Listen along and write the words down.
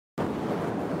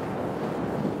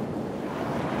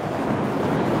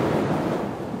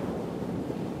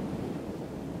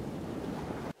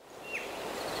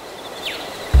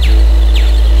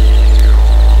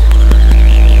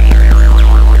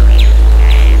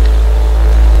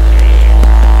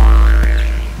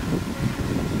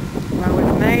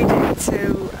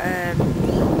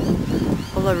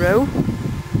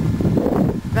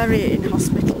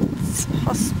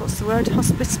word?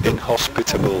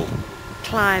 Inhospitable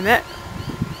climate.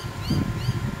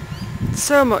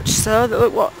 So much so that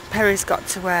look what Perry's got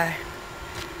to wear.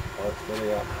 Oh, it's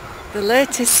very hot. The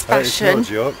latest fashion. It's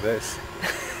no joke, this.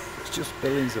 It's just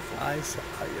billions of flies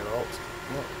at your alt.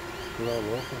 Look, they're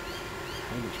all over.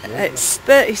 It's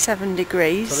 37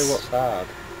 degrees. Tell you what's hard.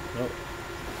 Look.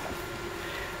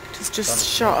 It's just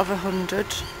short of 100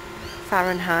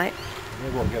 Fahrenheit. They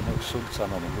won't get much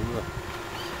suntan on them, will they?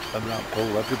 And round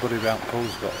pool, everybody round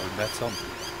pool's got a net on.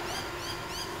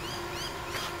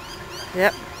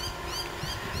 Yep.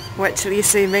 Wait till you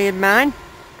see me and mine.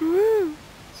 Woo.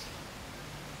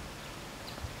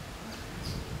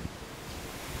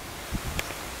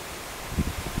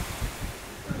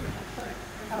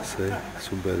 See,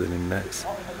 sunbathing in nets.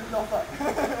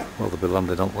 Well, they'll be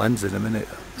landing on lens in a minute.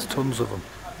 There's tons of them.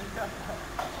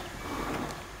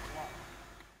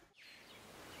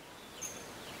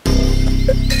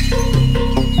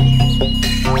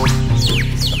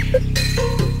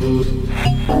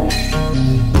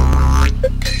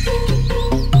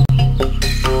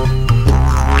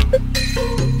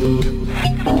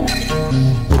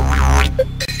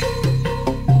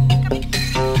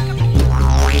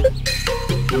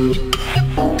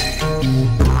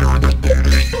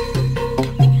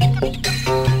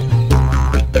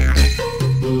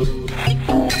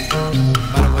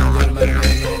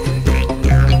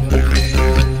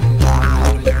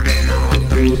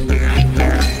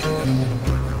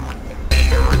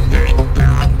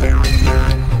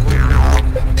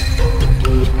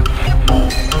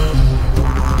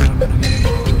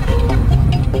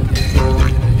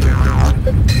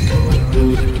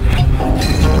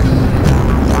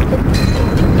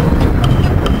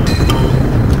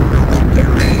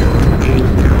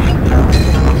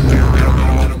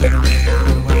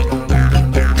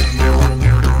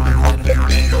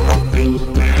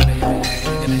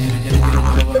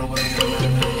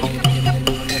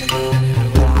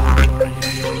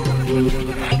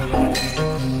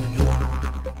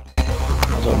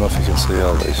 I don't know if you can see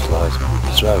all these flies,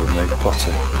 it's driving me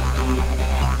potty.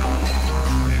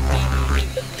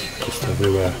 Just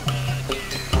everywhere.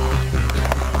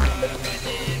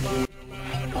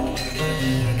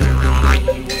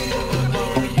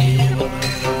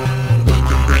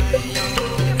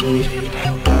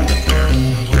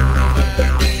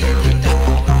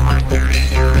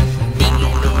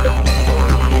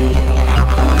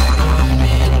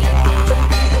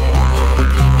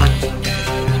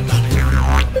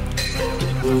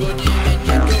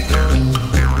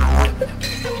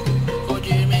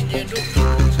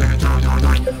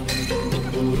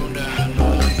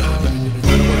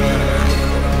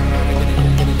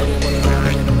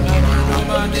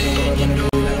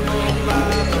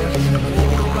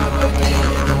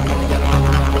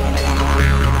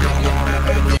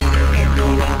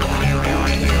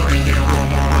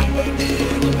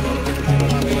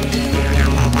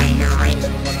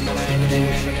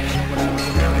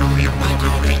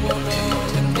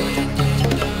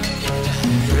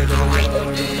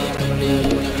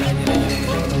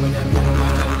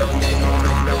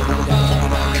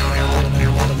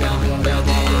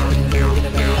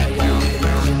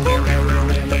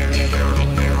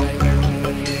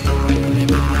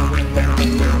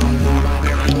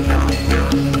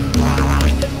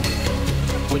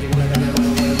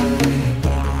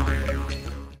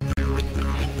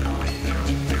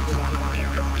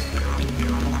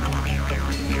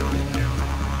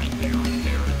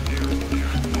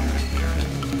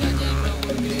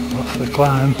 That's the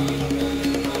climb,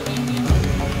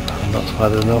 and that's why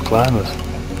there's no climbers.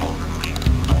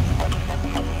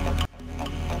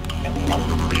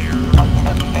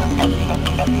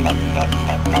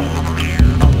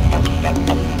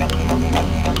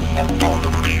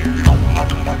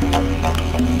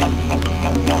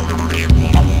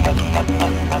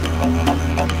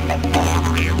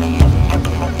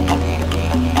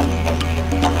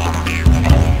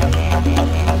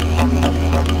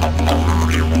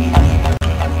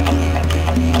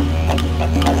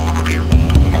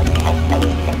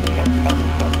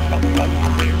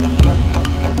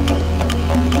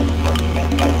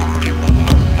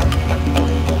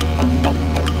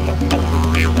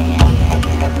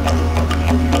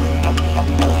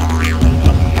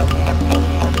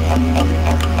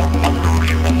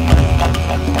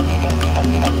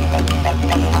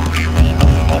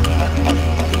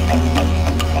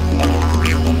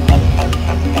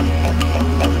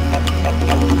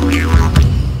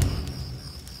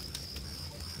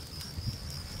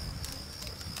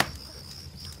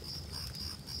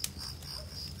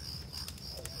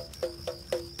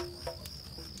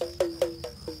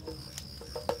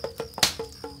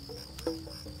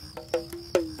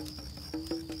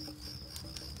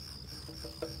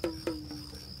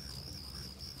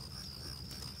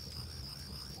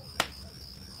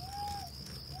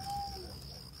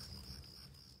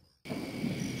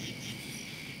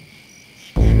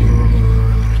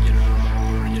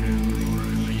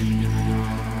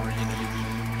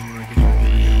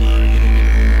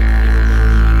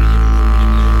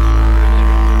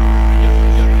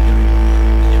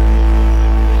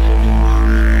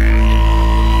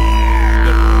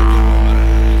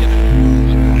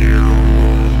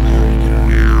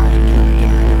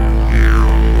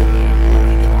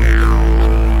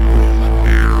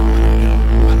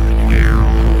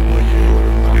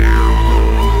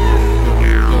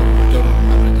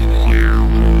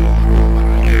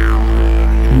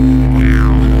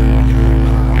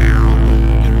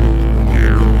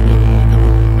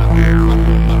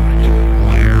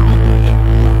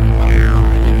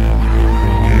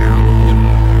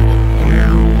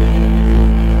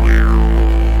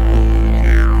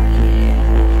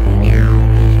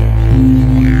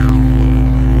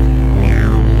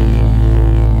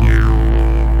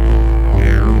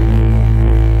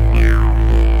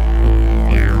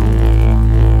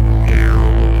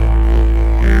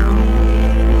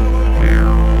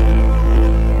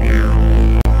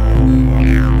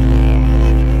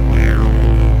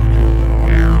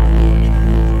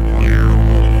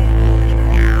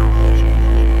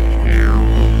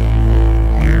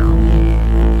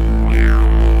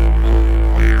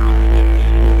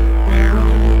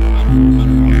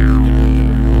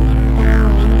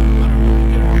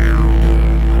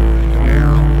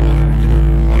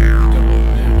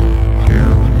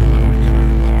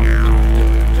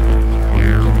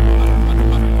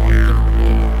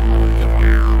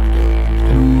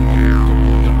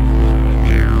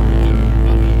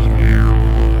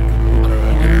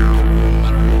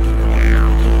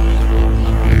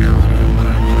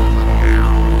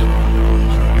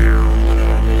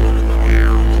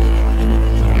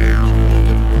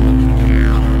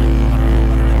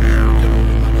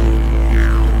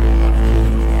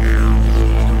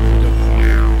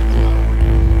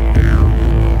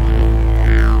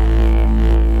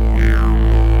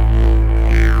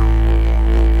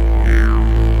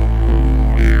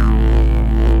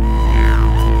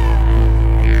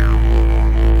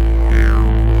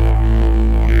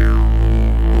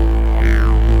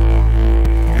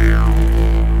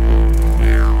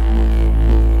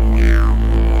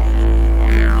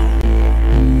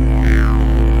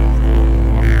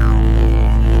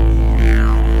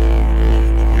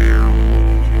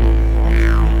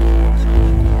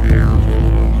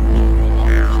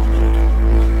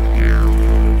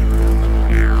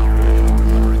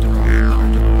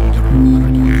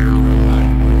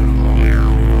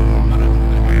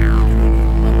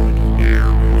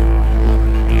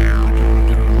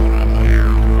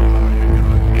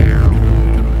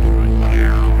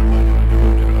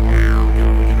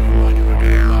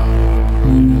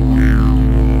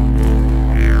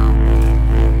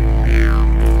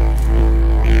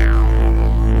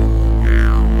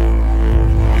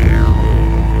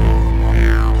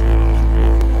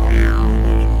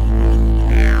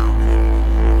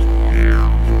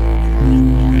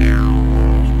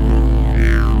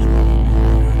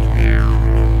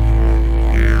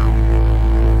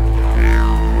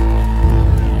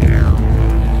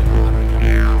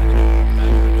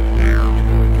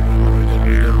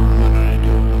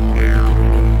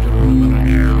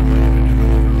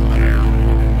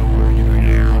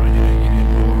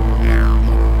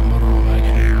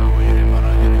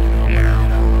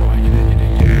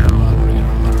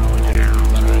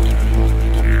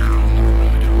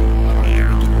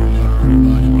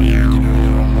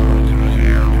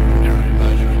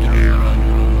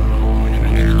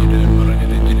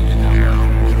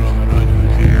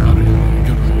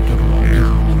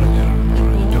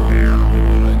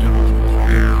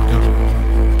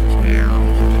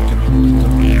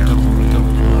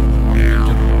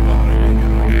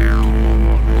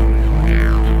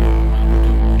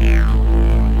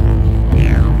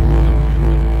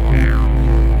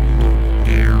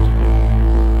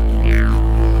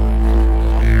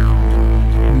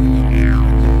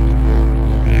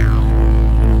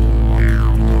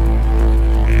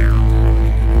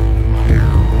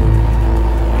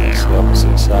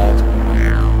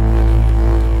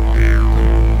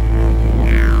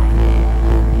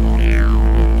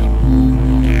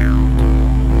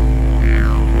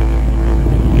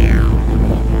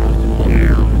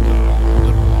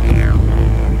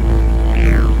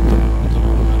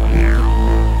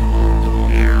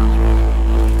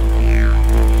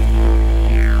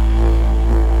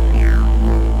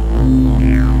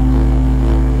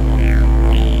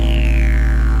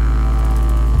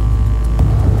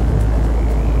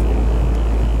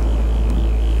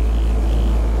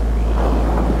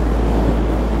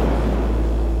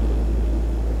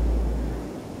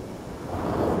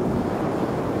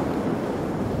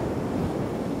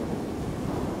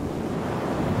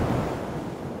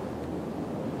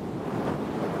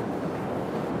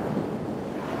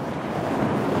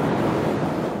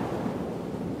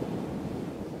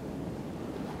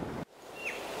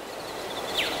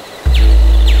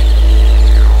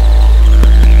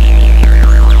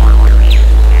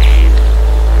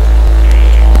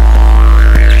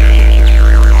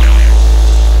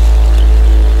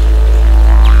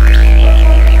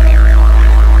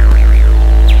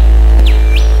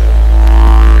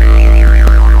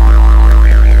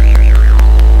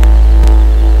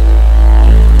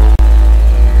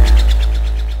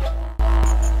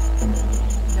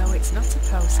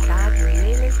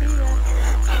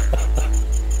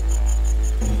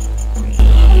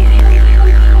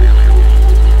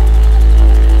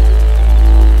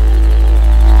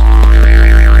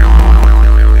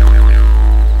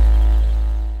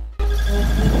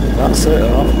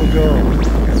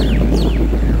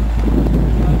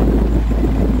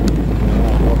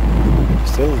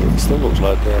 still looks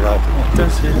like daylight,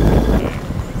 doesn't it? Does it?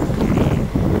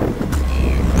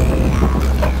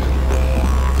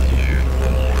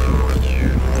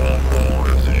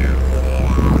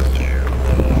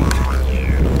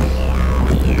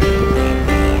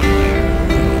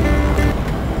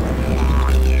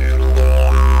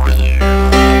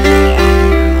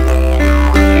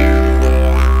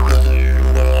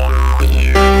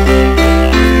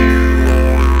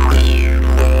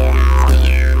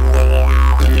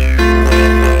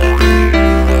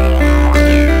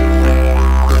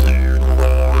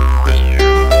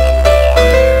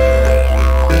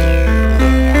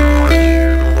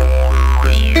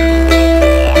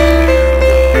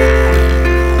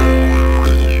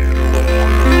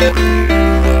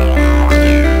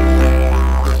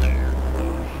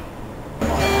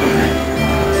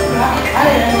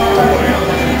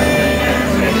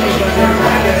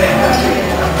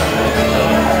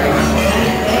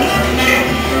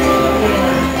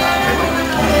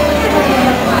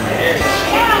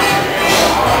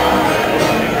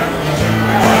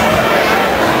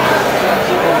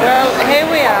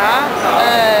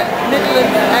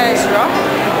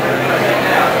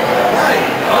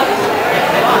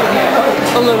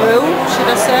 Should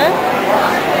I say?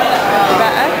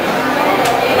 Better.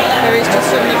 There is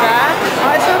just on the bar.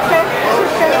 Oh, it's okay.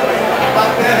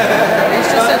 It's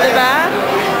just at the bar.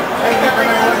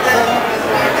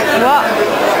 What?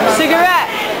 Cigarette?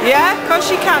 Yeah, of course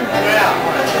you can.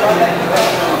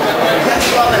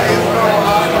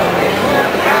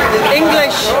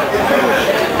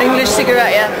 English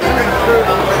cigarette, yeah.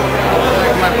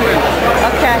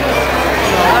 Okay.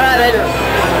 Alright then.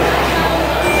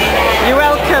 You're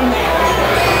welcome.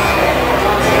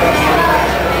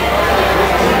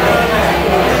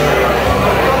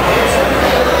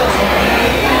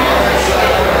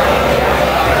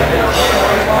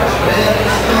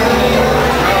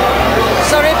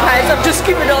 Sorry, Pies, I've just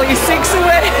given all your cigs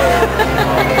away.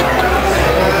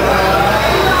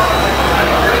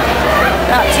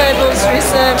 That table's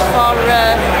reserved for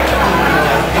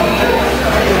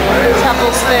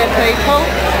Tables Fair people.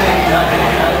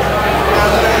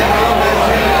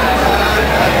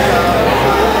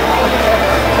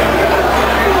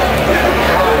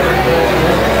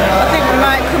 I think we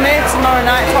might come here tomorrow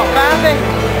night for Barbie.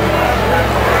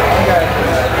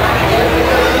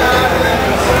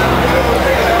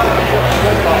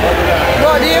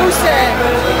 What do you say?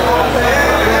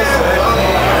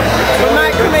 We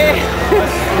might come here.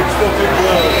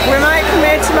 We might come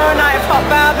here tomorrow night for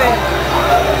Barbie.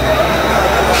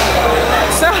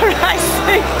 It's alright,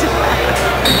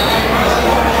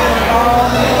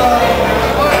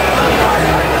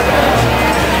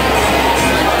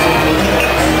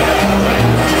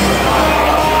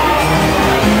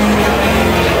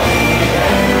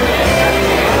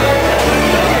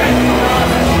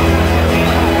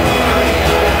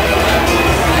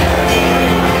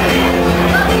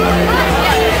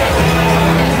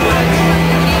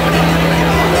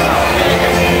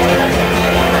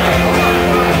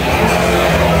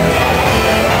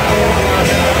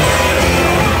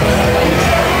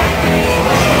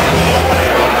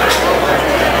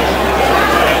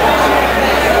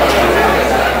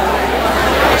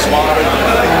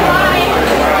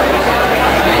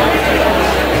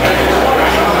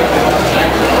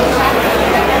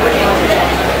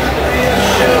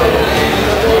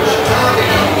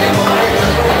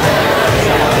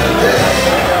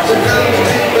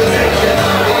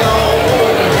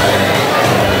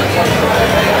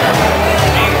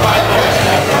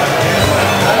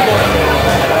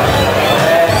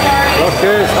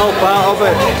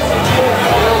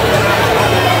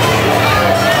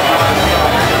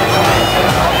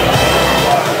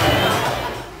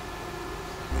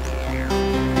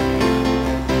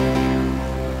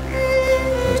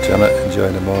 Janet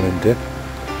enjoying a morning dip.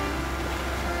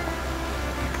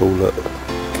 Pool at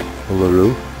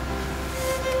Uluru.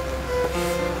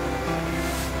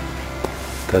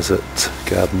 Desert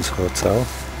Gardens Hotel.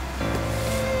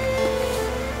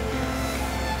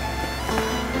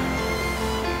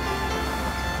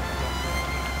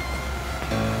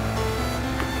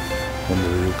 Under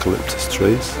the eucalyptus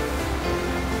trees.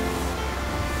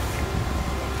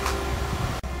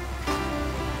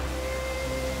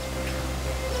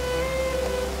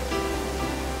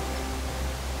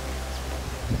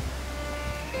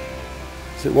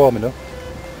 Is it warm enough?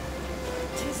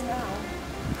 It is now.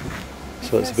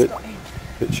 So it's a bit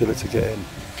chilly to get in.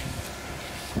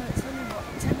 Well, it's only what,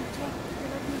 10 o'clock, 11 o'clock?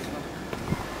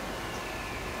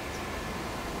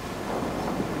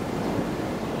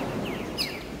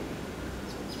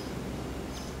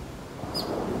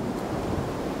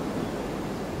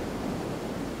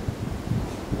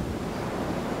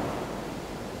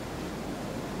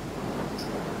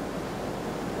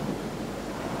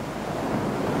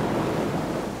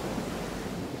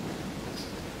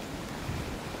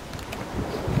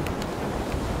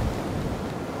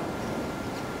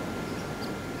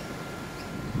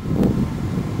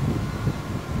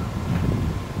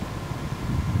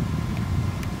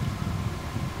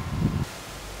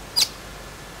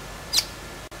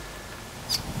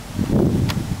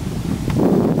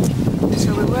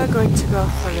 going to go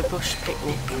for a bush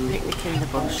picnic in the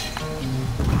bush,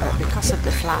 but because of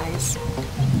the flies,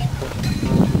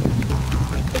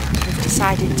 we've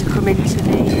decided to come into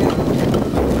the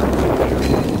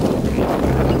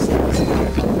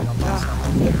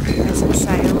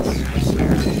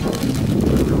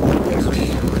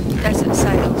desert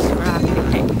sails for our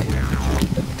picnic.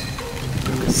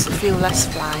 There's a few less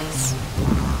flies.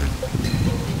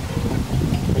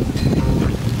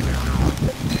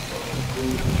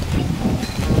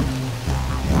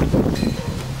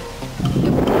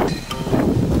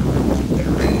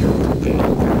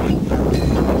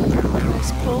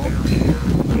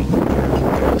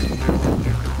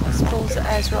 At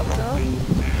Ayrs Rock though.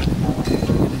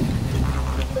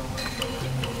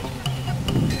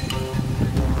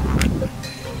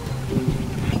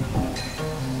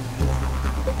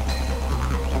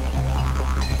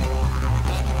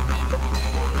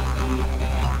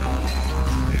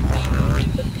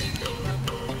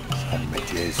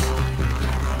 Sandwiches.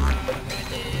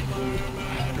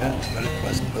 Yeah, very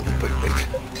pleasant little picnic.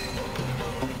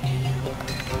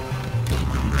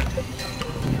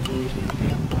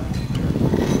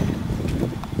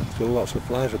 Still lots of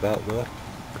flies about though.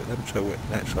 Get them to with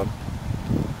nets on.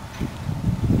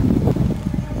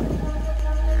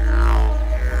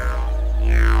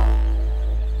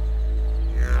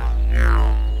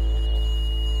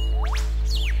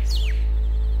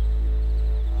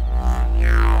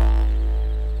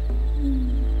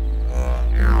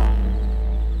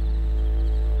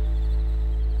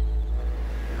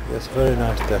 It's very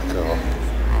nice decor.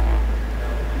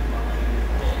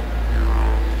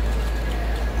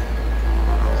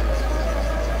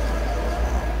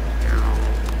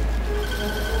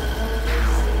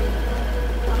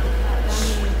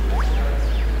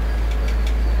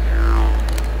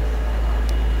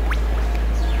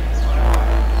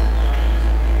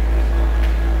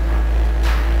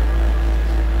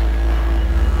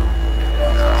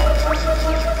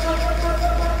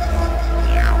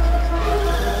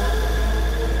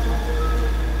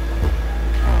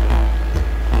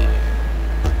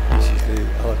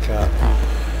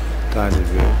 Dining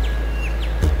room.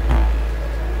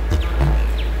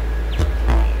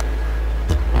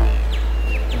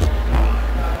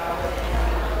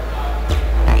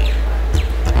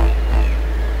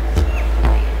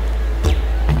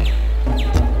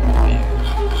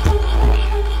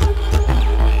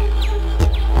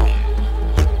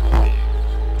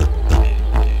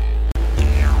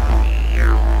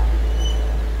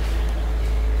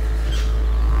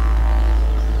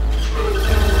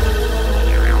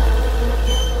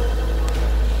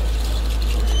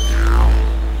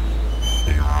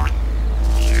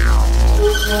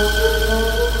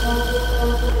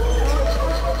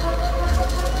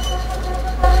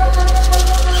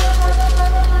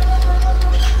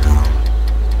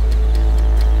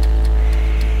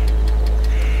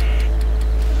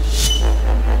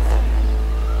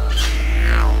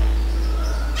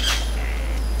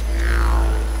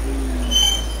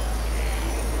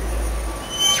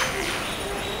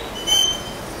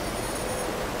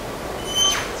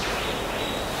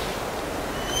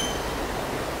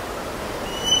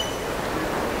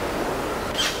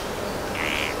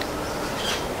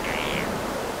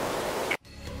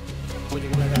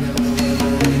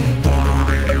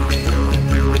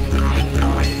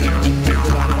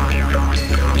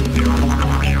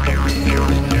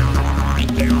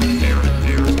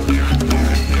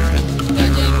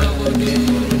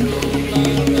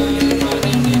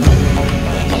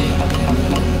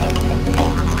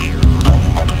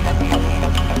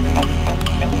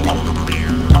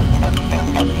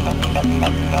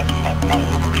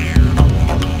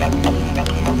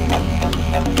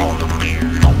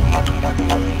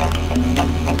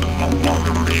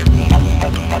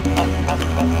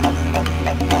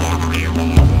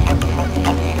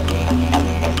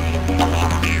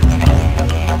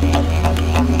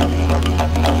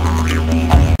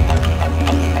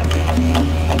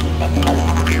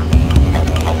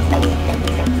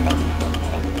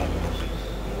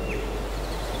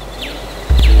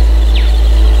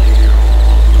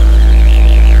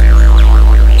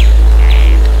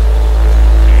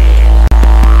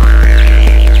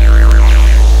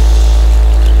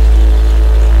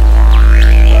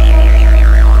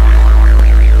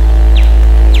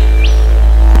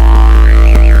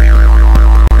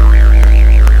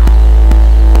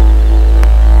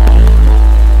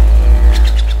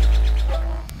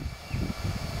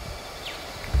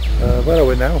 Where are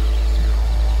we now?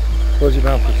 Close your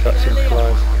mouth and catch some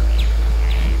flies.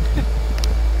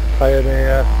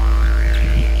 Pioneer.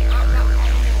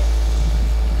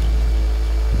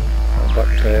 Back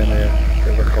Pioneer.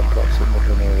 River complex in the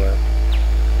middle of nowhere.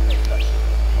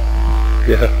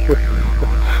 Yeah,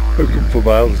 we come for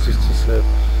miles just to save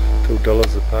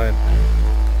 $2 a pint.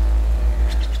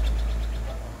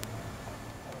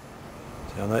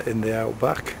 Down there in the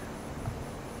outback.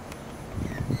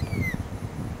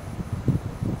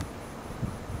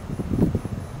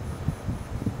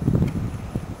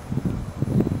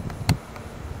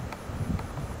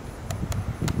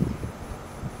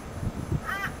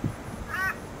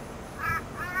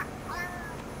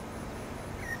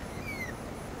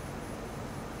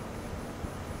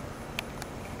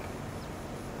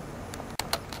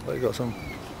 Well, you got some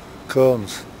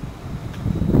cones.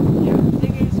 Yeah, the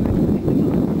thing is, when you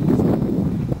pick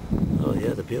them up, Oh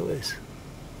yeah, the beauties.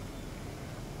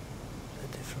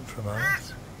 They're different from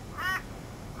ours. I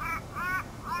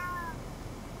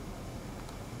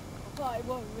thought it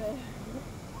was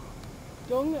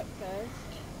dung at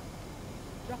first.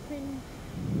 Dropping.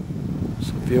 It's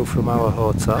a view from our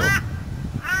hotel.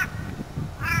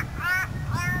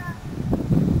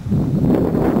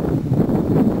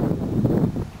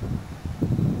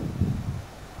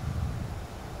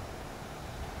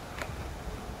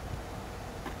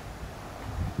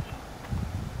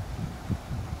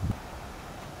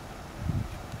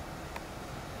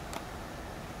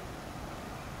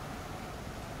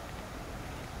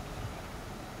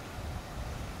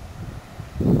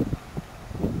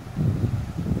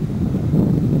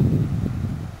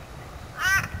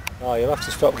 Oh, you'll have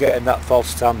to stop getting that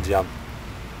false tan, Jan.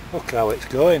 Look how it's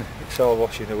going. It's all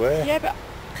washing away. Yeah, but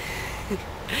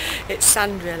it's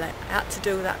sand really. I had to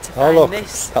do that to Oh find look,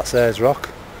 this. that's Ayrs Rock.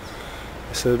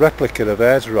 It's a replica of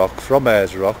Ayrs Rock, from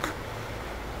Ayrs Rock.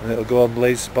 And it'll go on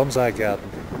Lee's bonsai garden.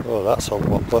 Oh, that's all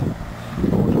wobbler.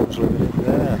 Who's living in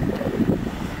there?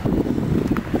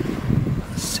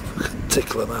 Let's see if we can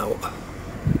tickle them out.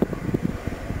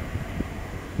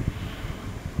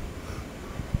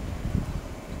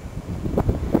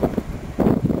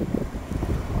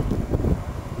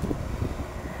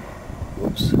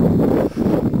 Whoops.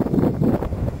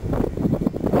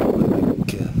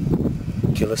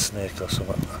 Killer snake or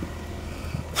something.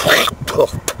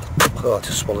 Oh, I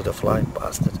just swallowed a flying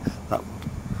bastard. That one.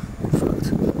 In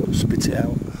fact, spit it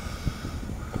out.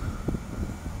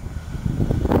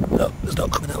 No, it's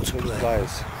not coming out to play.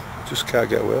 Flies. I just can't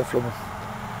get away from them.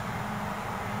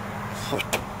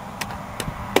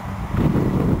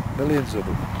 Millions of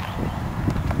them.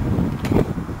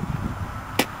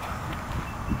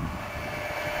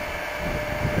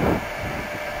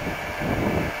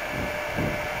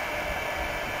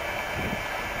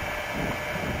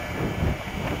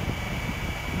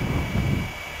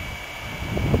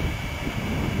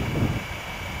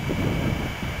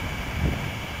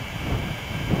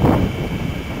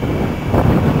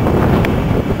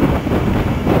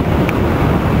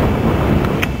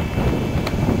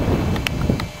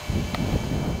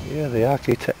 Yeah, the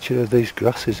architecture of these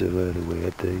grasses are really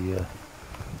weird. The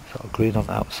sort of green on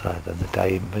the outside and the dye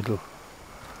in the middle.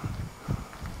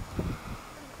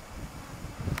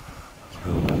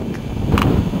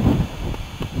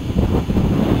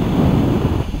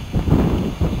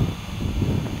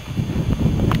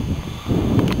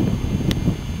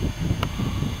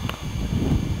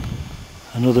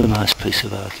 Another nice piece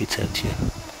of architecture.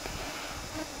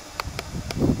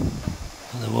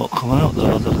 They won't come out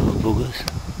though, the little buggers.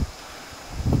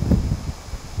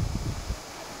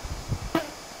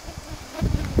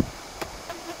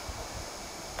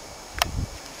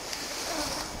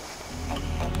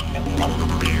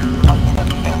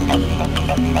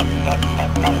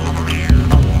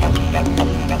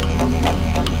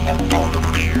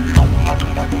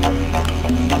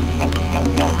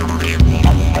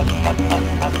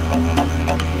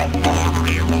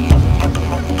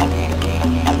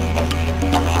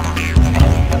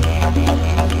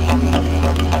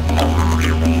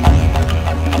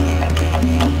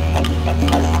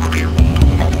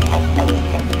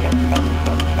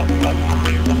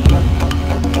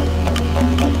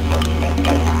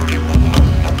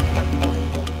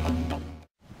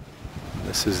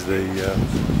 This is the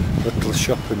little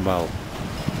shopping mall.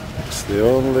 It's the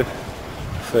only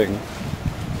thing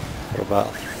for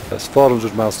about, it's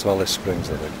 400 miles to Alice Springs,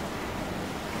 I think.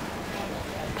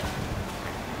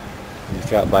 And you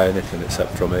can't buy anything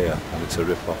except from here, and it's a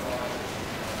rip-off.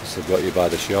 So they've got you by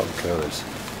the short curries.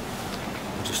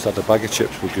 I just had a bag of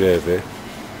chips with gravy,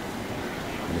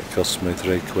 and it cost me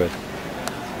 £3.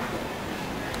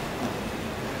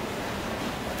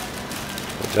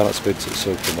 Janet's been to the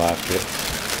supermarket.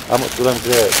 How much were them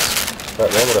grapes? I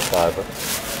bet they were a fiver.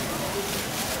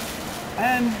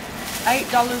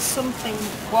 $8 something,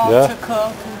 water, Yeah.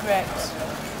 coke and grapes.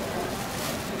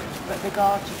 but they're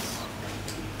gorgeous.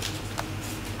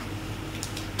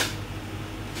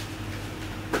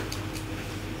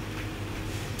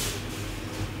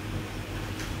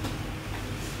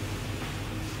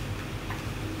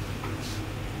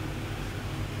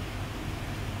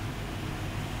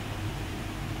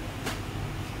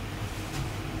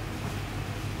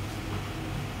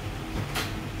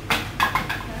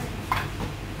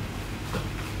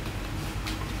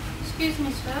 Excuse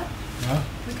me, sir. No?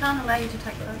 We can't allow you to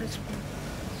take photos of you.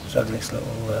 It's got this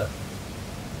little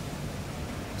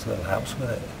house with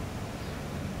it.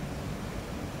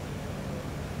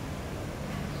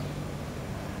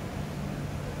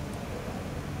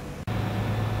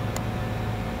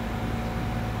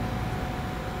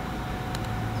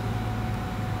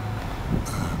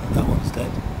 That one's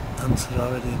dead. Ants are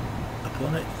already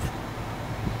upon it.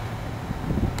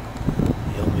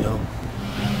 Yum yum.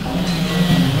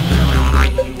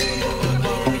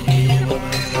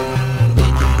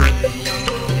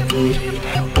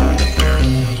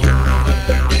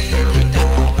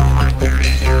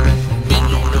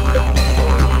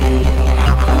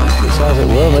 How's it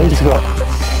well, mate? It's got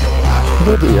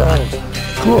bloody hell.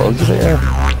 Come on, give it a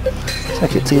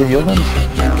take it to your young ones.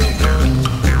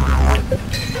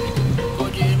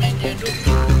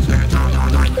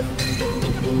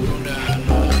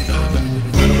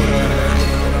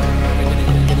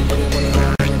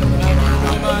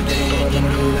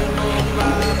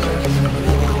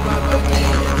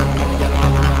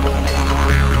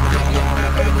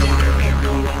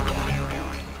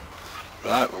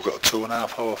 Right, we've got a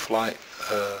 2.5 hour flight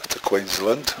to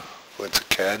Queensland, going to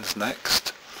Cairns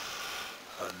next,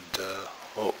 and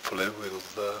hopefully we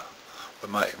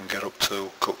might even get up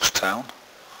to Cookstown,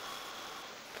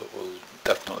 but we'll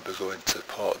definitely be going to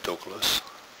Port Douglas,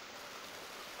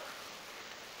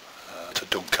 to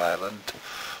Dunk Island,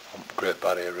 on Great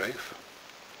Barrier Reef.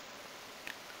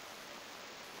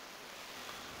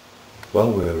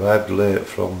 Well, we arrived late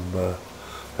from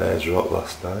Ayrs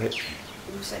last night.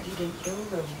 You said you didn't know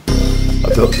room. I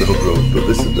don't know room, but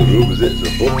this is the room, is it? It's a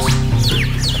bus.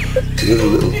 There's a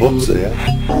little bus here.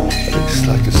 And it's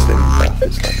like a steam bath,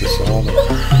 it's like a sauna.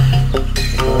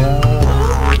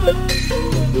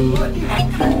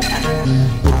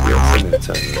 Yeah, it's only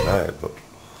 10 at night, but...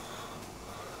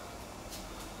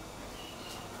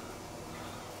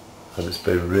 And it's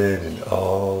been raining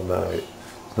all night.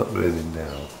 It's not raining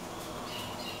now.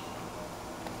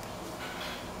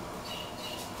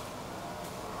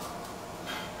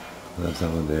 That's our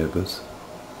neighbours.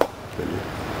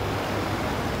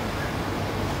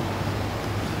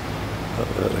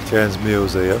 The Cairns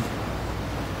Museum,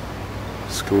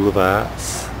 School of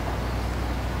Arts,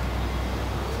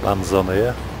 land's on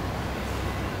here.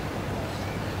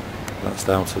 That's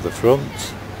down to the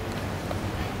front.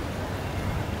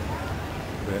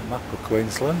 Great map of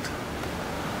Queensland,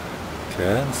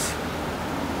 Cairns.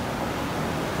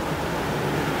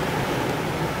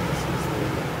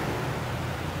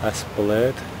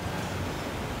 Esplanade,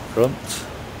 front,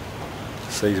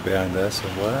 sea's behind there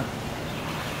somewhere.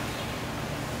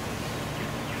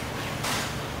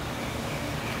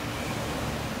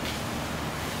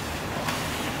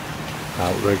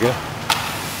 Outrigger.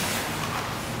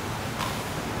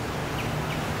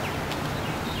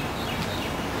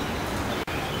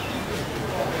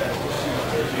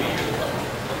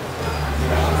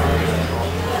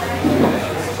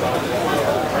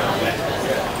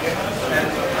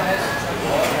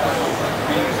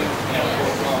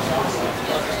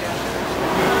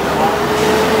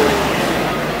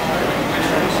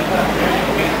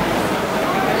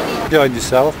 Enjoying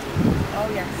yourself? Oh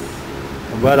yes.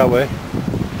 And where are we? We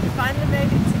finally made it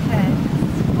to Cairns.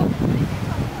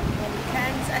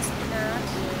 Cairns Esplanade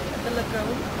at the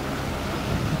lagoon.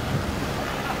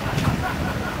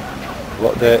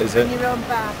 What date is Bring it? your own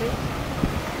Barbie.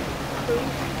 Pool.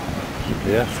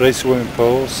 Yeah, free swimming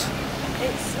pools.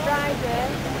 It's Friday.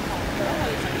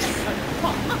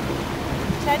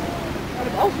 10.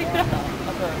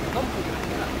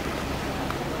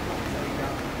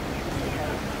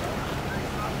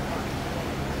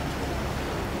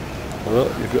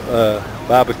 Look, you've got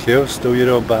barbecue, do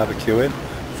your own barbecuing,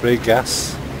 free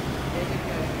gas.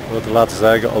 All the lads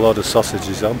there got a load of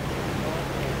sausages on.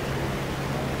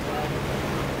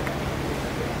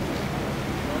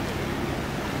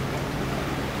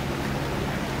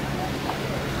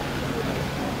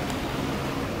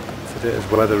 Today's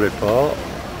weather report.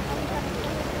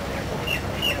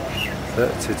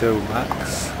 32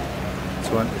 max,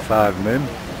 25 min.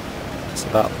 It's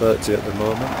about 30 at the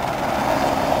moment.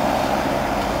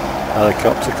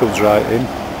 Helicopter comes right in.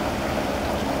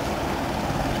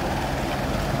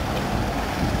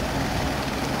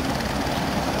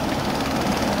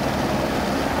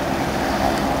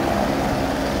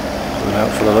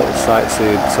 a little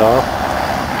sightseeing tour.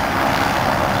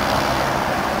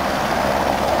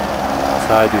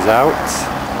 Tide is out.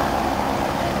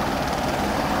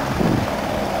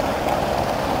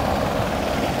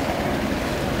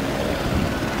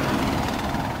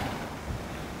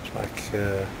 It's like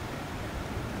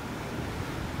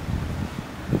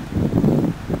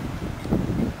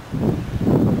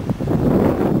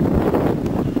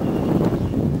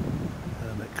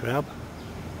hermit crab.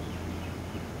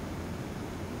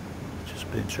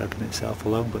 Just been dragging itself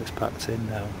along, but it's packed in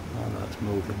now. Oh no, it's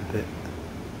moving a bit.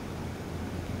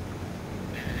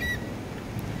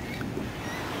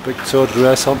 Big toad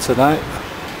race on tonight,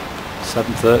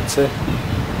 7:30.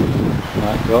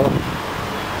 Might go.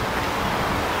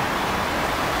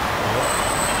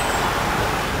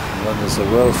 And then there's the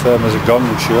world famous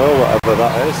gong show, whatever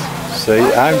that is. See,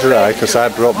 I'm dry because I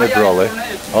brought my brolly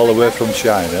all the way from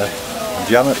China. And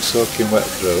Janet's soaking wet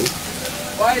through.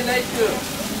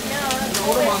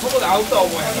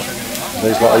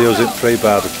 These lot are using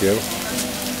pre-barbecue.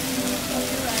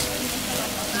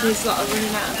 These lot are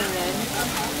running out of the rain.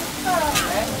 We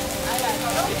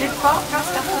did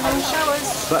forecast afternoon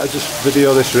showers. Better just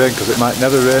video this rain because it might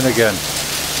never rain again.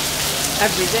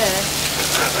 Every day.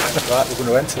 Right, we're going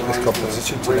to enter this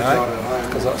competition tonight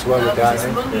because that's where we're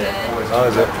dining. Oh,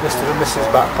 is it? Mr. and Mrs.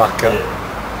 Backpacker.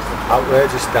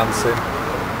 Outrageous dancing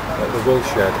at the wool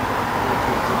shed.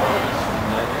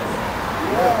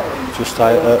 Just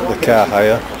the car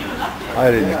hire.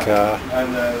 Hiring the car.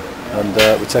 And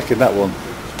we're taking that one.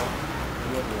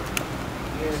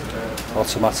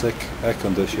 Automatic, air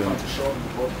conditioned.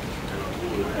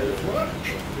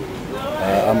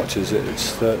 How much is it?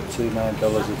 It's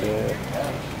 $39 a day.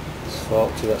 It's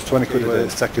 40, that's 20 quid a day.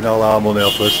 It's taking all our money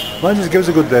off us. Mind just gives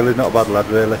us a good deal, he's not a bad lad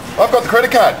really. I've got the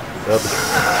credit card.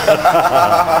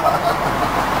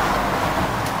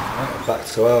 Back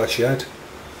to our shed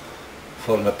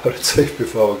for an aperitif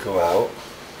before we go out.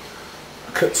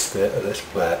 Look at the state of this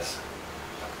place.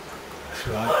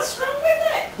 Right. What's wrong with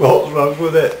it? What's wrong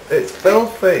with it? It's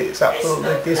filthy, it's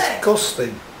absolutely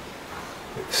disgusting.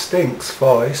 It stinks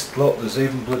forest. Look, there's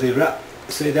even bloody rat.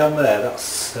 See down there,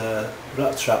 that's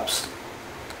rat traps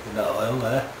in that oil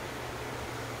there.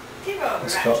 Give over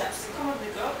It's rat got- traps to come on the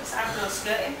go because I've no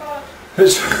skirting board.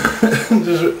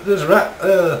 There's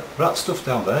rat stuff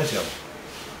down there, John.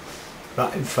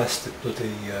 Rat infested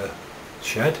bloody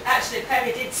shed. Actually,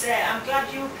 Perry did say, I'm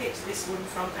glad you picked this one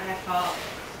from airport.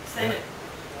 Saying at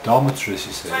Dormitories,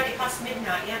 you see. 20 past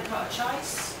midnight, you haven't got a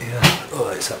choice. Yeah, oh,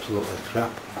 it's absolutely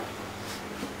crap.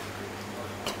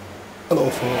 Hello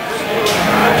folks.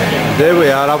 There we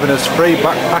are having a free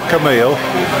backpacker meal.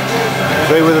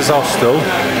 Free with his hostel.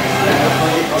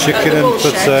 Chicken and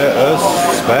potatoes,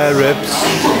 spare ribs.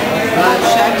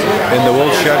 In the wool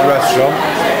shed restaurant.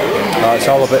 Oh, it's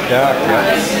all a bit dark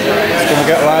yet. It's going to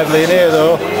get lively in here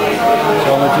though. It's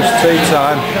only just tea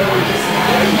time.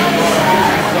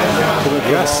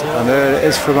 Yes, and there it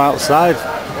is from outside.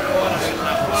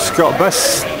 It's got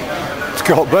best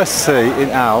seat in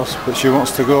house, but she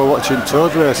wants to go watching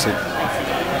toad racing.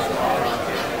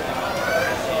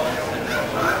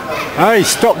 Hey,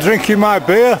 stop drinking my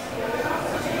beer.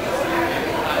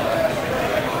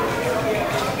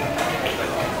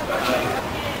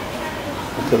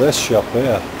 Look at this shop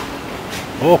here.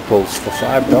 Opals for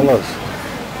 $5.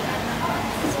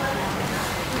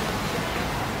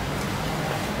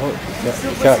 Oh,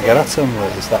 you can't get at them,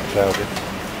 it's that crowded.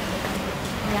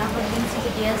 Ja, aber wenn Sie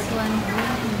die erste one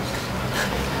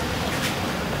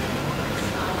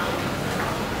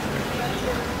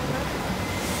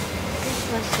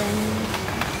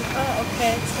Oh,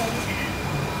 okay, so.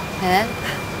 Huh?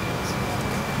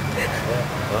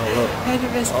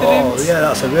 Oh yeah,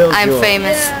 that's a real I'm joke.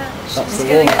 famous. That's the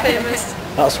one. Famous.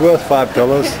 That's worth $5.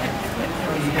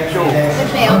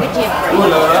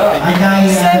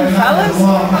 Same fellas.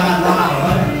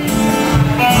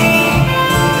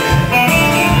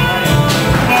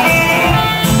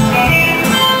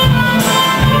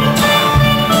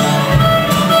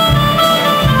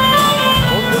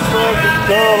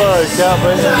 Can't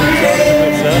bring it.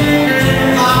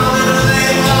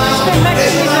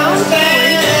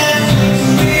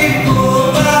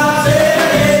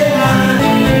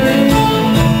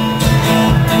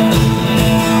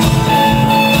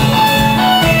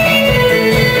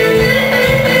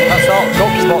 That's all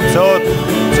cup spot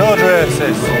toad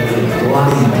races.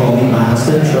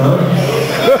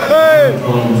 Hey!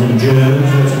 Some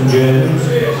germs.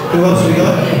 Who else we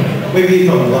got? Where are you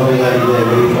from? Lovely lady there, where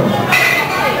are you from?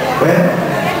 Where?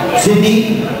 Sydney?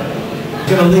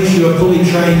 Going to leash you a fully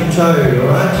trained toad,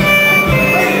 alright?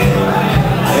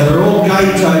 Yeah, they're all gay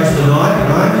toads tonight,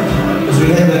 right? There's we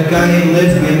had the gay and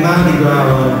lesbian Mardi Gras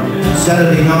on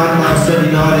Saturday night, last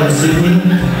Saturday night in Sydney.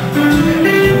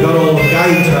 We've got all the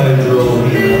gay toads are all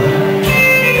here, right?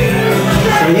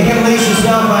 So you can lease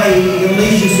yourself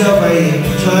a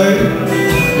toad.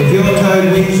 If your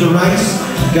toad wins the race,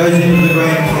 it goes into the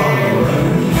grand final.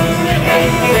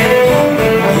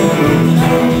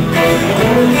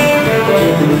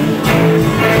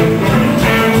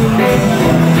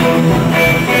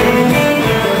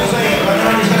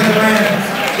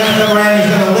 He's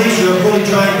going to lease you a fully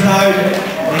trained toad.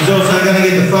 He's also going to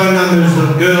get the phone numbers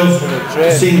of girls,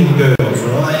 single girls,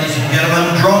 right? Ladies and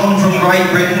gentlemen, John from Great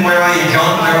Britain. Where are you,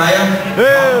 John? Where are you?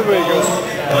 There we go.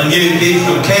 Got a new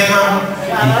digital camera.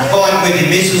 You're fighting with your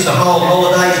missus the whole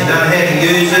holidays. You don't know how to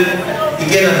use it. You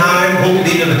get it home, hooked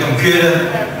into the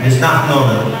computer. There's nothing on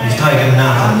it. He's taken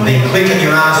nothing. Been clicking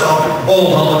your ass off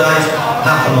all holidays.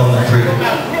 Nothing on the trip.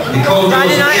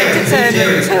 Friday night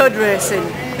entertainment, toad racing.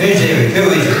 Who's Eric?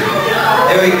 Who is it?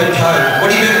 Eric the Toad.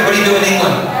 What do you do in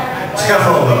England?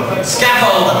 Scaffolder.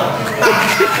 Scaffolder.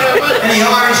 Any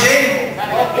Irish in?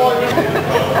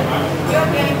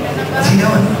 What's he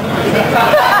doing?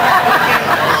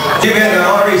 Give out the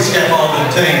Irish scaffolding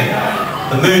team.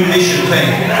 The moon mission team.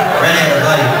 Ran out of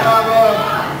day.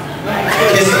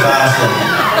 Kiss the bastard.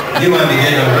 You won't be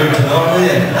getting a root tonight, will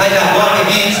you? Hey, don't wipe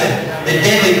your hands. They're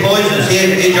deadly poisonous.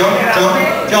 Here,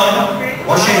 John.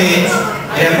 Wash your hands.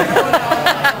 Yeah.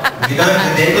 If you don't,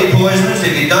 they're deadly poisonous.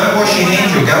 If you don't wash your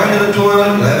hands, you'll go into the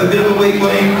toilet, you'll have a bit of a weak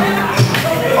week.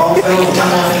 Old fella will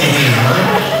come off in your hands,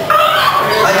 mate.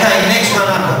 Okay, next one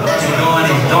up. That's a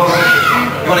guy named Dory.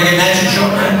 You want to get an action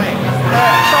shot, mate?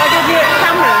 Shall I give you a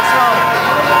camera as well?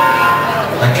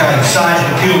 Okay,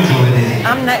 Sergeant Killjoy there.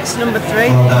 I'm next, number 3.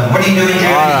 Well done. What are you doing,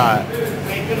 Judy? Alright.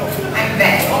 I'm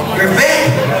vet. You're a vet?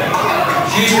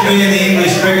 She used to be in the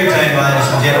English cricket team,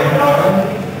 ladies and gentlemen.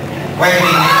 Whacking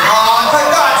in there. Oh, for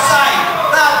God's sake!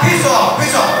 No, piss off!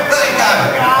 Let it go!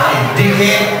 Bloody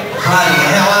dickhead! Bloody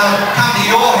hell! Come to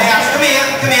your house! Come here!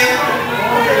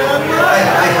 Hey.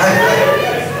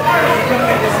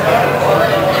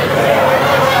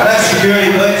 That's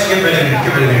security, please. Get rid of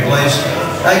him, please.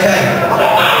 Okay.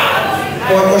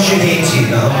 Wash your hands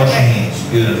here, no? Wash your hands.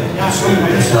 Beautiful. That's good.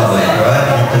 That's lovely,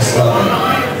 right? That's lovely.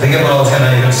 Forget what I was going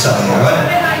to even say,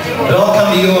 right? But I'll come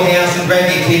to your house and grab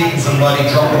your kittens and bloody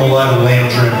drop them all over the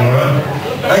lounge room, alright?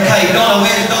 Okay, Donna,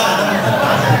 where's Donna?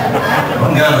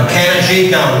 I'm going to Canada, she's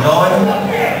going to Donna.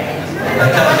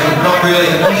 Okay, not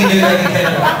really. What do you do there in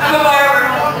Canada? I'm a barber.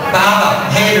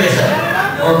 Barber, hairdresser.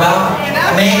 Or a barber?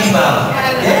 A man's barber.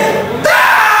 Yeah?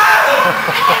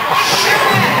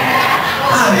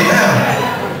 Bloody hell.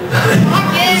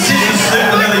 This is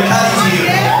super really cutty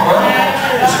here, alright?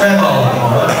 Just grab hold of it,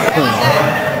 alright?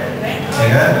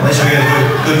 Unless we get a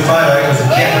good photo, because the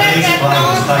Japanese player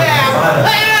was taking a photo.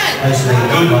 This is a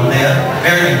good one there.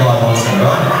 Very good guy wants it,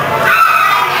 right?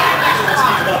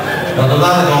 Now the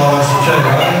other guy wants it too,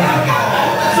 right?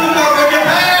 Asuka from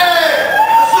Japan!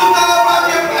 Asuka from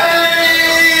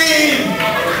Japan!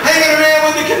 Hanging around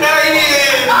with the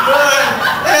Canadians, right?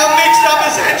 How mixed up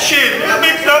is that shit? How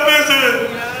mixed up is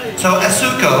it? So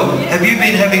Asuko, have you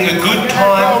been having a good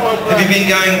time? Have you been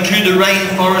going to the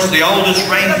rainforest, the oldest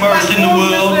rainforest in the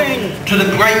world, to the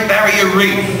Great Barrier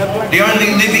Reef, the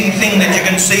only living thing that you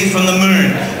can see from the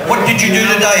moon? What did you do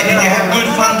today? Did you have good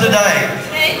fun today?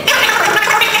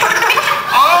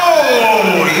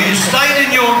 Oh, you stayed in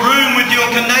your room with your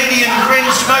Canadian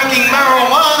friends smoking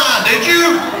marijuana, did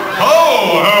you?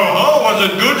 Oh, was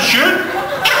it good shit?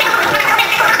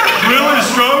 Really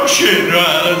strong shit,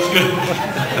 right, that's good.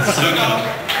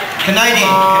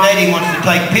 Canadian wants to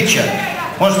take picture.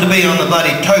 Wants to be on the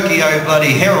bloody Tokyo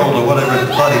bloody Herald or whatever the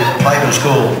bloody paper's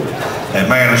called. And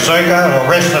man Asuka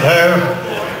arrested her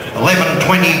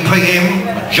 11:20 PM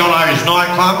at Jono's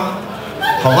nightclub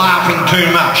for laughing too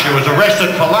much. She was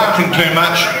arrested for laughing too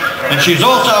much, and she's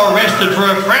also arrested for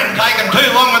her friend taking too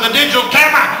long with the digital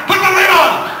camera. Put the lid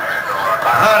on!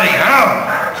 Bloody hell!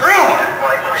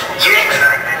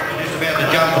 Just about to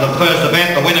jump for the first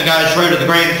event. The winner goes through to the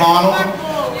grand final.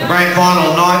 The grand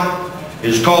final night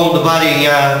is called the bloody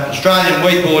Australian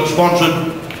Wheat Board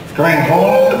sponsored grand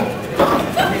final.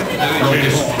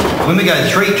 When we go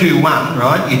 3, 2, 1,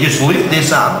 right, you just lift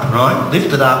this up, right,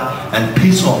 lift it up and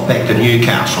piss off back to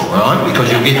Newcastle, right,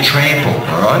 because you'll get trampled,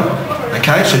 all right?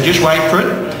 Okay, so just wait for it.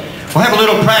 We'll have a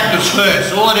little practice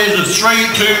first. All it is 3,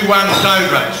 2, 1 toad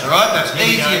race, all right? That's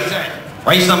easy as that.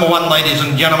 Race number 1, ladies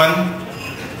and gentlemen.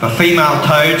 For female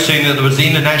toad, seeing that there was the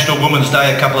International Women's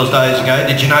Day a couple of days ago.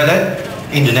 Did you know that?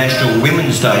 International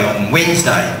Women's Day on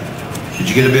Wednesday. Did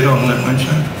you get a bit on that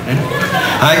Wednesday?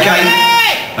 Yeah? Okay.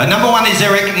 Number 1 is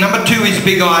Eric, number 2 is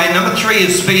Big Eye, number 3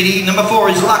 is Speedy, number 4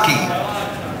 is Lucky,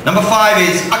 number 5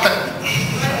 is Ucket.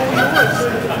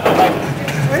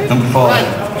 Number 5,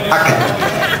 Ucket.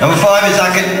 Number 5 is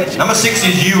Ucket, number 6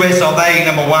 is US of A,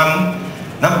 number 1.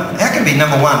 How can it be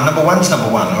number 1? Number 1's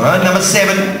number 1, alright? Number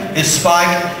 7 is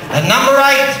Spike, and number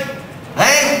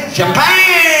 8, Japan!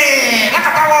 3,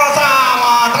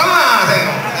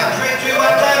 2,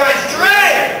 1, Ayrs! 3,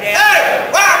 2,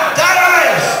 1,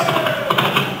 Ayrs!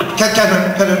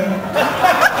 Cut it.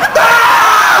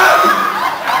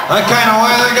 Okay, now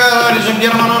away they go, ladies and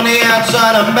gentlemen, on the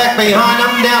outside and back behind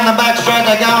them, down the back straight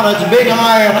they go, and it's Big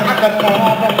Eye.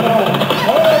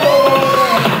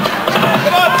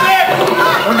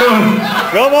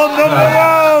 Come on, number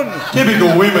 1!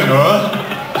 Typical women, right?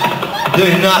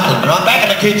 Doing nothing, right? Back in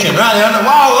the kitchen, right?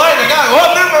 Whoa, there they go.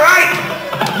 Oh, number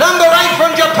 8! Number 8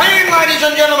 from Japan, ladies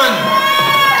and gentlemen.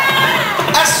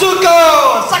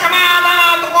 Asuko! Sakamada!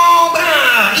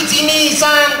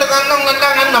 Ichini-san!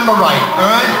 Number 8,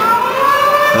 alright?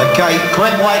 Okay,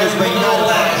 correct weight has been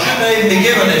notified. I shouldn't even be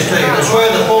given this to you. It's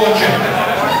worth a fortune.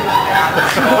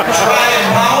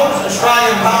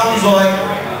 Australian pounds like,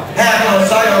 how can I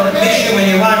say, I'll miss you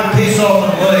when you won't piss off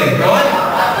and leave, right?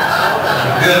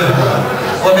 Beautiful.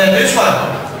 What about this one?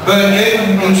 Burn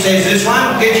Newton says this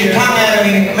one. Get your tongue out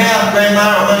of your mouth,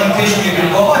 Grandma, I'm only fishing you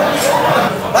goodbye.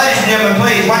 Ladies and gentlemen,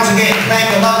 please, once again, thank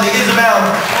the lovely Isabel,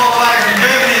 all the way from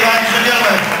Germany, ladies and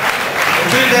gentlemen.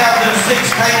 The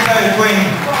 2006 Kanto Queen.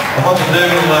 And what to do,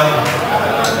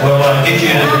 we'll get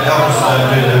you to help us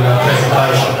do the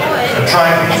presentation. The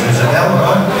trophies, Isabel,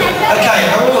 right? Okay,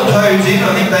 are all the toads in?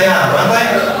 I think they are, aren't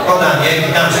they? Well done, yeah,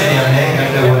 you can't sit down there, you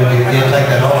can do whatever you can, take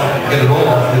that off, get it all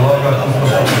off if you like.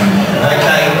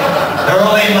 Okay, they're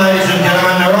all in, ladies and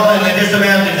gentlemen, they're all in, they're just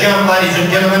about to jump, ladies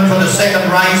and gentlemen, for the second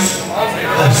race.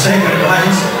 The second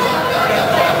race.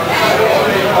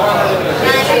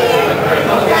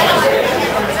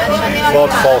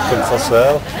 Ford Falcon for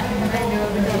sale.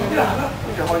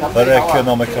 Very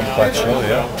economic and petrol,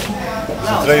 yeah. It's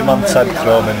a 3-man Ted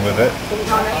chrome in with it.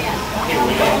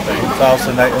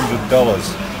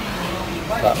 $1,800.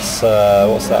 That's,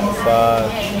 what's that,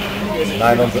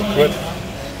 900 quid.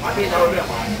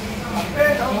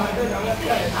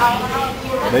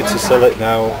 I need to sell it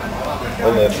now,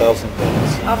 only $1,000.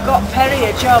 I've got Perry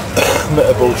a job. Bit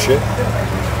of bullshit.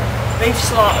 Beef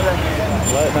slaughterer.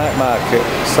 Late night market,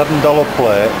 $7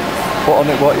 plate, put on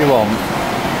it what you want.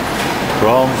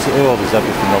 Prawns, oh there's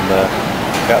everything on there.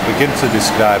 Can't begin to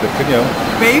describe it, can you?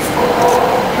 Beef,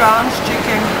 prawns,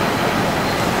 chicken.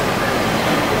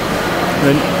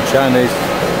 And Chinese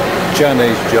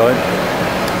joint.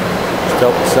 Just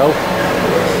help yourself.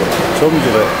 Tons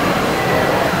of it.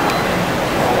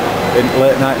 In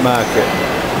late night market.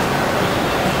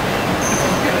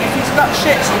 If he's got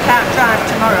shits, he can't drive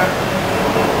tomorrow.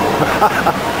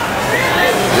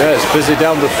 Yeah, it's busy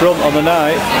down the front on the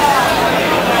night.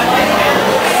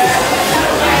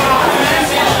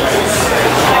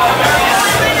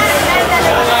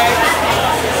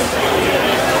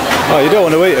 Oh, you don't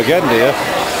want to eat again, do you? You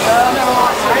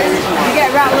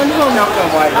get rattling hum.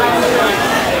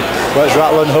 Where's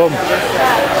Rattling Hum?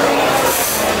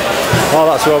 Oh,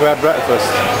 that's where we had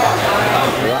breakfast.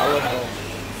 Rattling Hum.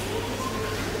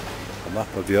 A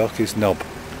map of Yorkie's Knob.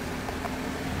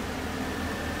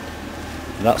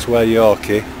 And that's where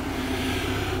Yorkie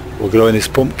were growing his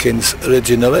pumpkins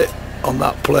originally, on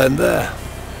that plain there.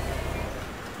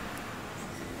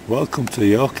 Welcome to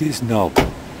Yorkie's Knob.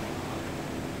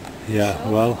 Yeah,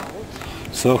 well,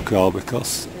 so called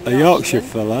because a Yorkshire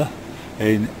fella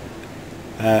in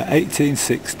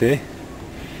 1860,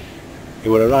 he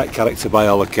was a right character by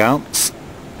all accounts,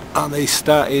 and he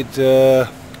started a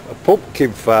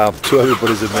pumpkin farm to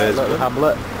everybody's amazement.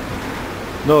 Hamlet.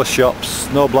 No shops,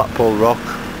 no Blackpool Rock,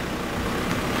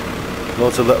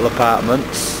 loads of little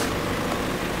apartments.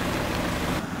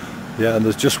 Yeah, and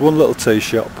there's just one little tea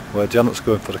shop where Janet's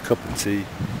going for a cup of tea.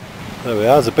 There we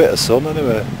are, there's a bit of sun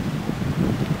anyway.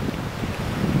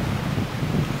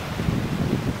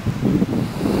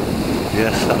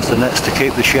 Yes, that's the nets to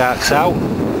keep the sharks out.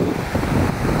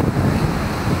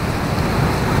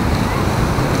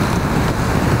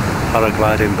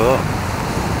 Paragliding boat.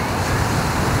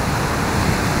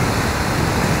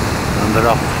 And they're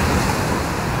off.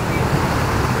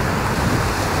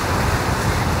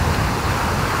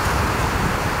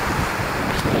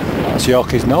 That's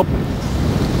Yorkie's Knob.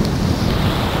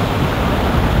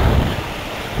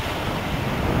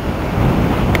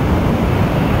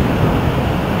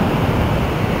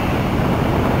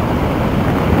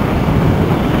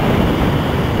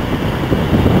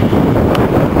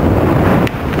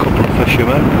 Couple of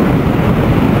fishermen,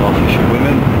 or fisher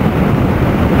women.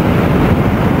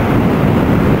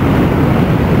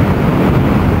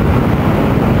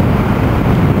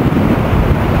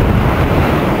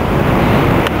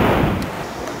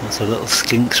 Lots of little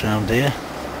skinks around here.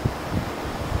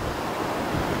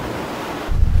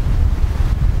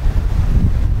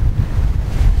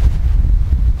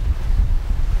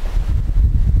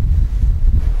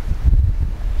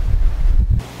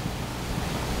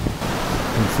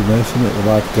 Information at the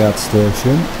lifeguard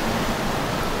station,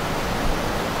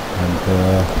 and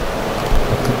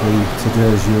look at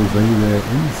today's UV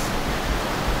ratings.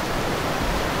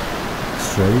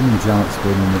 Extreme, and Janet's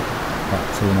been in it about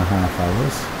 2.5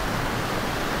 hours.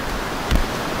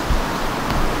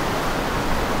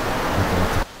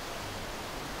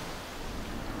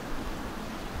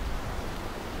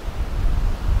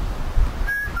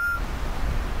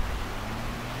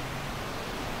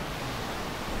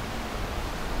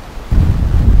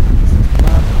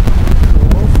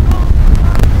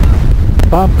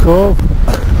 Palm Cove,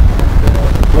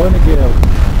 blowing a gale.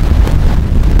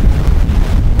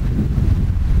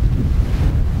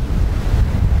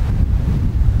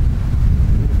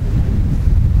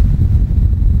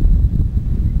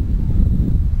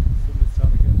 Somebody's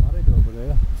trying to get married over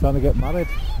there. Trying to get married.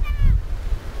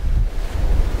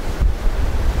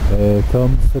 Here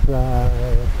comes the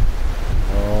bride,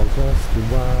 all dressed in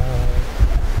white.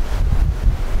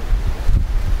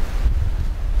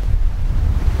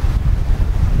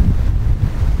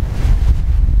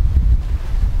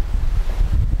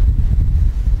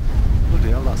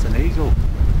 That's an eagle.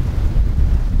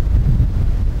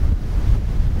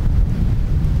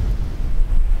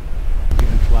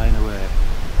 Getting flying away.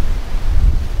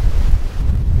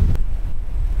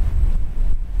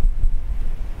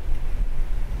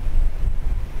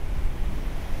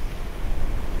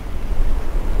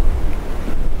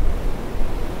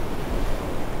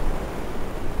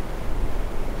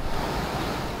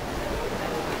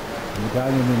 We're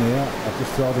dining in here. I've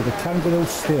just ordered a kangaroo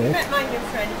steak. Mind your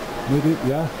friend. Maybe,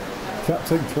 yeah.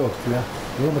 Captain Cook, yeah.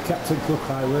 We're on the Captain Cook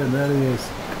highway and there he is.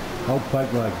 Old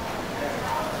peg leg.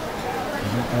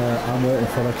 I'm waiting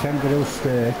for a kangaroo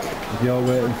steak. If you're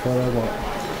waiting for a what?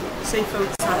 Seafood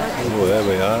salad. Oh, there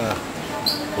we are.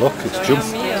 Look, it's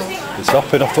jumping. It's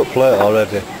hopping off the plate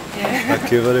already. Yeah.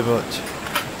 Thank you very much.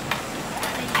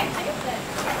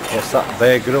 What's that?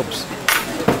 Bay grubs?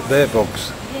 Bay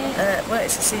bugs. Well,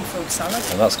 it's a seafood salad.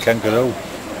 And that's kangaroo.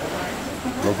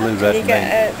 Lovely red You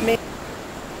get meat.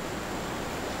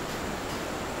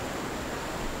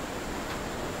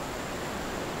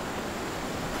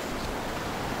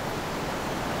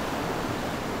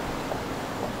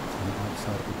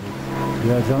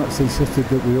 Yeah, Janet's insisted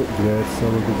that we upgrade, so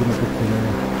we're going to book in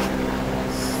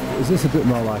here. Is this a bit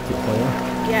more like it for you?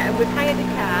 Yeah, and we've hired a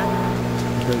car.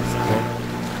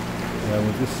 Yeah,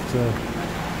 we'll just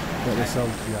get this out.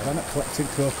 Yeah, I'm not collecting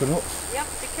coconuts. You have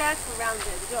to be careful around it,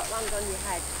 they don't land on your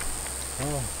head.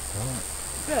 Oh, right.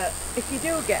 But if you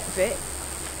do get bit,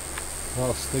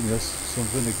 Well, stingers, some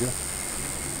vinegar.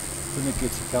 Vinegar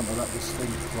to counteract the sting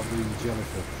from the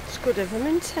jellyfish. it's good of them,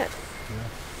 isn't it? Yeah.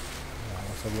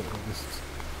 Let's have a look at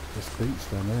this beach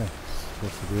down there. It's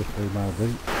supposed to be a 3-mile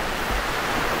beach.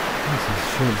 This is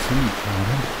short swimming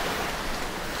time.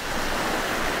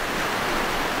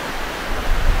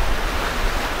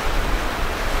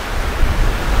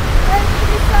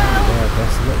 Yeah,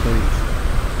 desolate beach.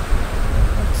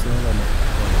 That's sail on it.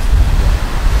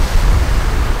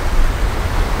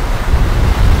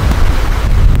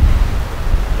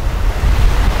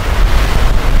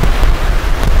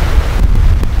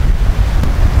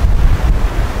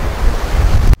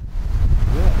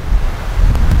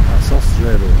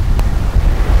 Australia.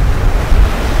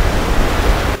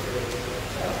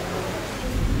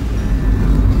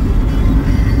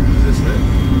 Is this it?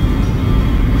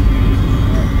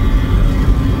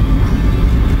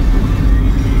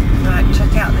 Right,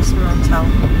 check out this motel.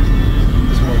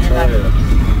 This motel here.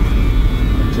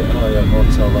 Oh yeah,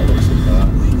 motel, that looks like that.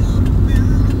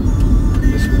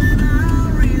 This one.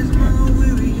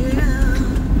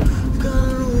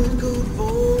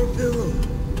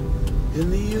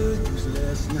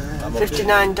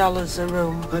 $59 a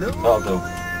room. That'll do.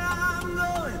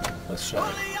 Let's try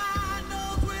it.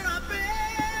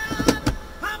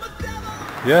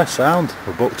 Yeah, sound.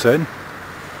 We're booked in.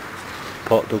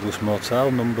 Port Douglas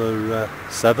Motel, number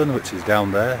 7, which is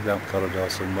down there, down the corridor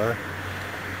somewhere.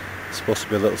 It's supposed to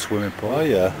be a little swimming pool. Oh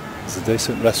yeah, it's a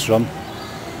decent restaurant.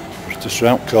 It's just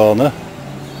round the corner.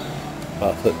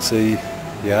 About 30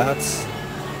 yards.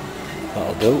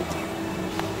 That'll do.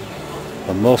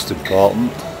 And most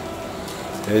important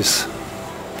is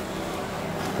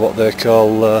what they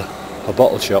call a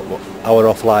bottle shop. Our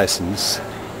off licence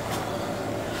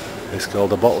is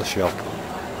called a bottle shop,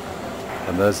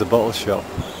 and there's the bottle shop.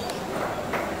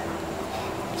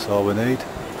 That's all we need.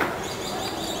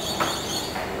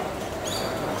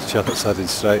 Janet's heading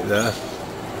straight there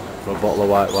for a bottle of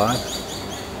white wine.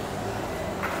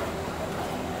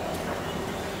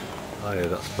 Oh yeah,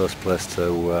 that's the first place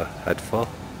to head for.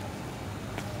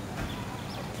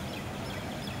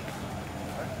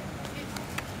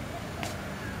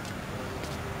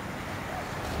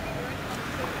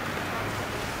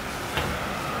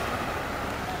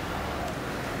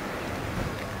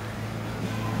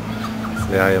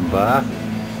 The Iron Bar.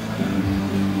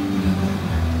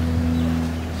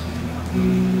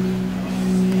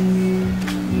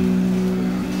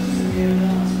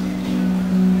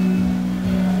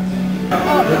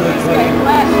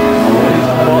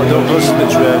 Port Douglas in the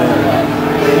training.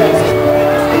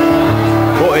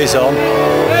 Putties on.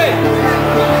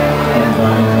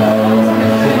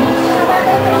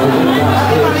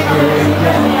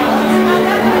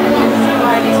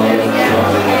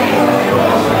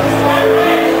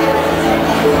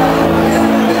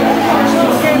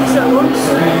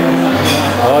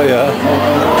 Oh yeah.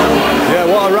 Yeah,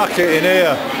 what a racket in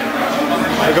here.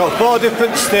 They've got 4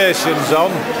 different stations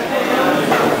on.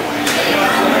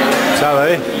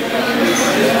 Telly.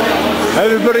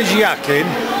 Everybody's yakking.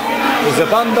 There's a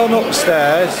band on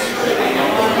upstairs.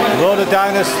 A load of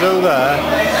diners through there.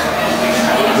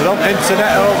 They're on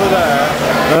internet over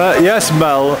there. Yes,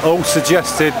 Mel, Ung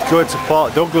suggested going to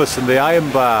Port Douglas and the Iron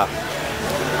Bar.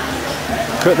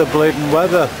 Look at the bleeding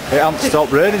weather. It hasn't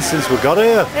stopped raining since we got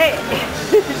here.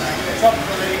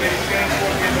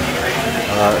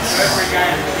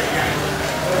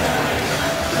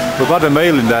 We've had a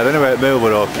meal in there anyway, the meal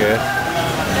were okay.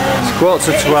 It's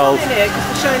 11:45.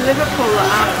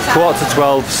 Quarter to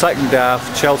 12, second half,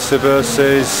 Chelsea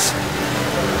versus...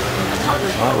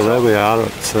 Right, well there we are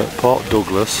at Port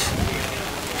Douglas,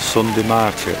 Sunday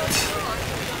market.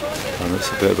 And it's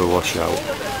a bit of a washout.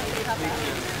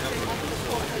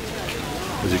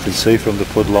 As you can see from the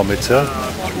puddleometer,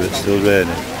 it's still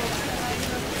raining.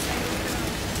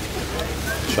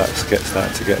 Track's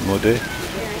starting to get muddy.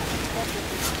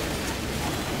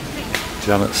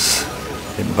 Janet's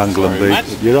in Bangle and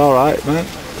Beads. You're alright, mate?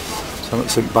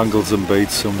 Janet's in Bangles and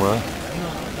Beads somewhere.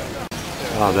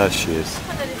 Ah, there she is.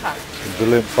 Some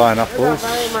brilliant fine apples.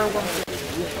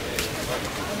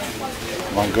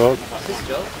 Mango.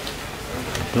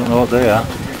 Don't know what they are.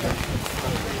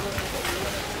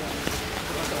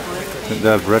 I think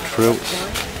they're breadfruits.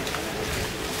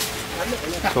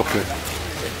 Coffee.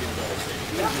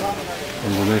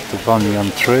 Underneath the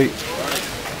banyan tree.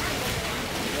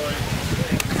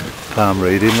 Palm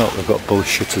reading, look, they've got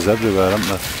bullshitters everywhere, haven't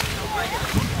they?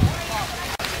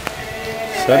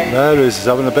 St Mary's is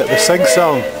having a bit of a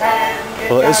sing-song.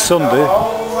 Well, it is Sunday.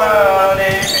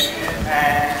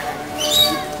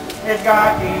 It's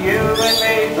got to you and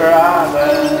me,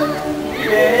 brother.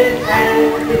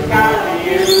 It's got to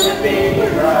you and me,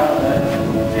 brother.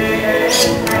 It's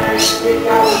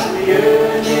got to you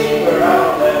and me,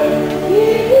 brother.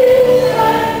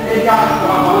 It's got the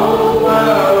whole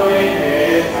world in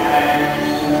his hands.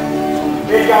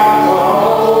 It's got the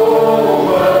whole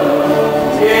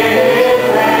world in his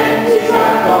hands. It's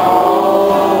got the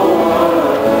whole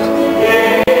world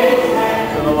in his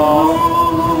hands. To the Lord.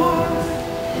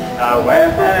 A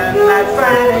weapon that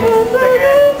stands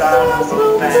against us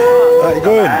will stand. How you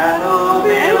going?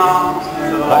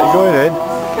 How you going in?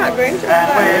 Can't go into it. And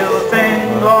we'll sing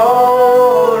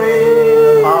glory,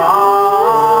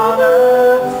 honor,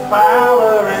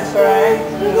 power and strength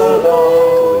to the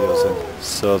Lord.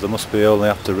 So there must be only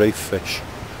after reef fish.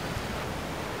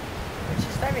 Which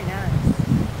is very nice.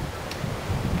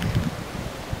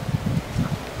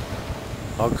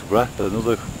 Hog's Breath,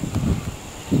 another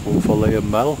one for Lee and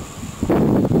Mel.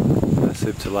 They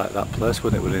seemed to like that place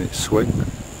when it was in its swing.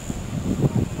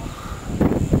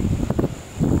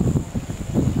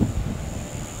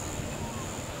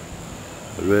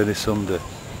 A rainy Sunday.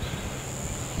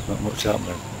 Not much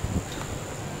happening.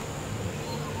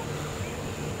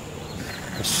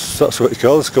 That's what you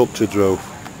call a sculptured roof.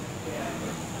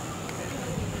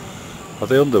 Are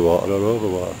they underwater or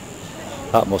overwater?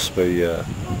 That must be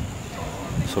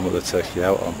something they take you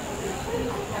out on.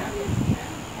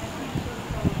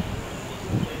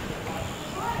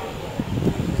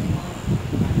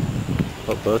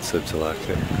 What birds seem to like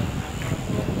it.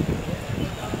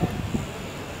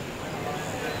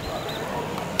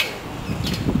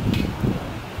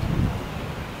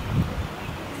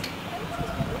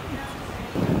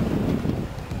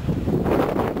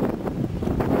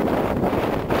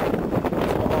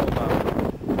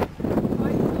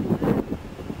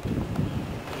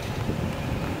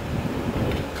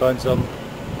 Coins on.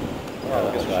 Yeah,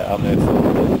 that's right, I'm here for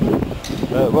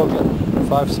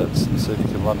 5 cents and see if you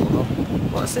can land one up.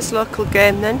 What's this local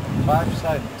game then? 5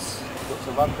 cents. You've got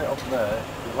to land it up there.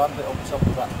 If you land it on top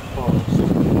of that post,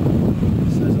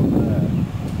 it says up there, you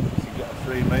can get a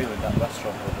free meal in that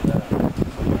restaurant over there.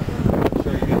 So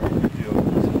you get the video.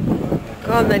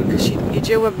 Go on then, because you're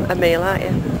due a meal, aren't you?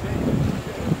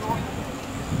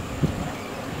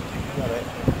 Got it.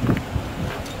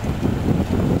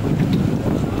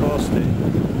 Post it.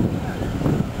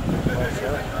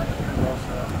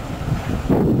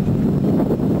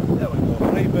 There we go,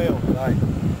 free meal. Right,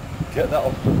 get that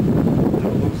up.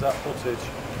 Don't lose that footage.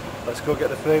 Let's go get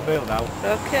the free meal now.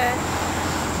 Okay.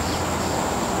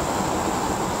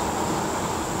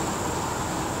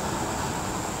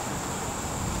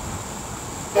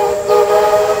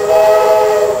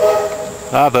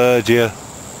 I've heard you.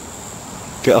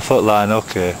 Get a foot line,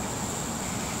 okay.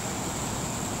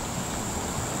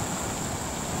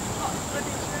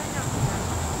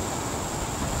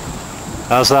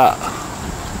 How's that?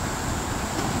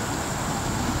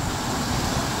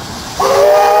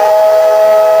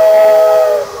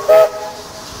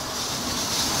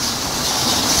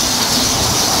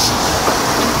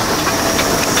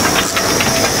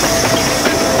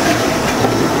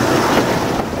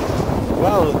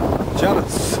 Well,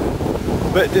 Janet's a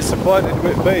bit disappointed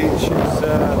with beach. It's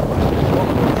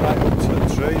right up to the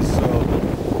trees, so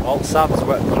all sand's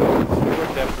wet through.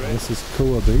 Good debris. This is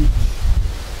Coa Beach.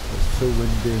 It's too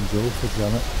windy and dull for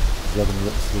Janet. She's having a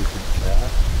little sleep in the chair.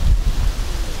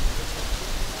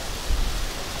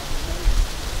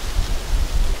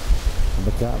 And I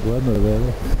can't blame her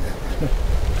really.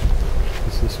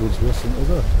 This one's worse than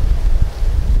other.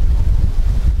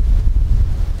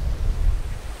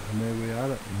 And there we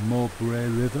are at Mowbray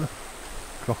River,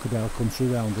 crocodile country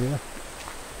round here.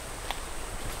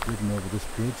 Just ridden over this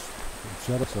bridge,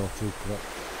 Janet saw 2 o'clock.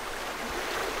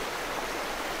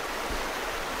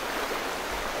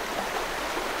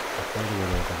 Over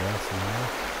there somewhere.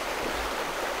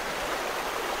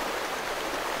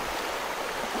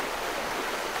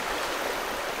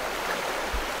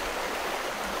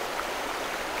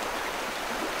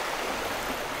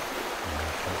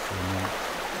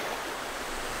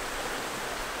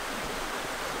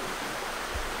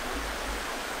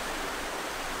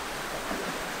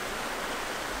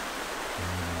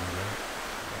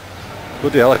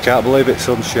 Bloody hell, I can't believe it's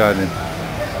sun shining.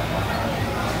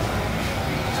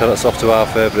 So that's off to our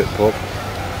favourite pub.